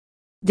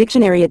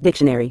Dictionary at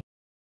dictionary.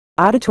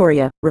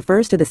 Auditoria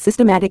refers to the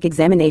systematic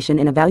examination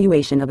and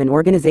evaluation of an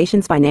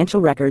organization's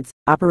financial records,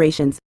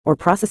 operations, or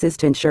processes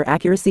to ensure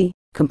accuracy,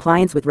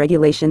 compliance with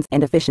regulations,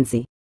 and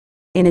efficiency.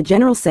 In a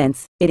general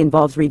sense, it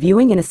involves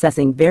reviewing and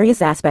assessing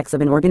various aspects of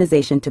an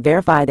organization to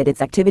verify that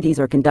its activities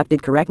are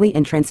conducted correctly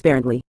and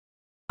transparently.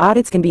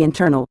 Audits can be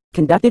internal,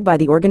 conducted by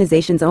the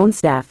organization's own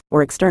staff,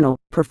 or external,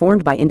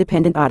 performed by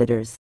independent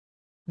auditors.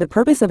 The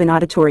purpose of an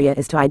auditoria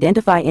is to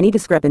identify any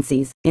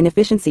discrepancies,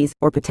 inefficiencies,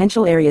 or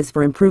potential areas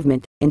for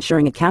improvement,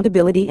 ensuring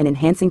accountability and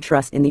enhancing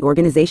trust in the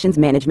organization's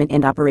management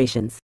and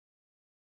operations.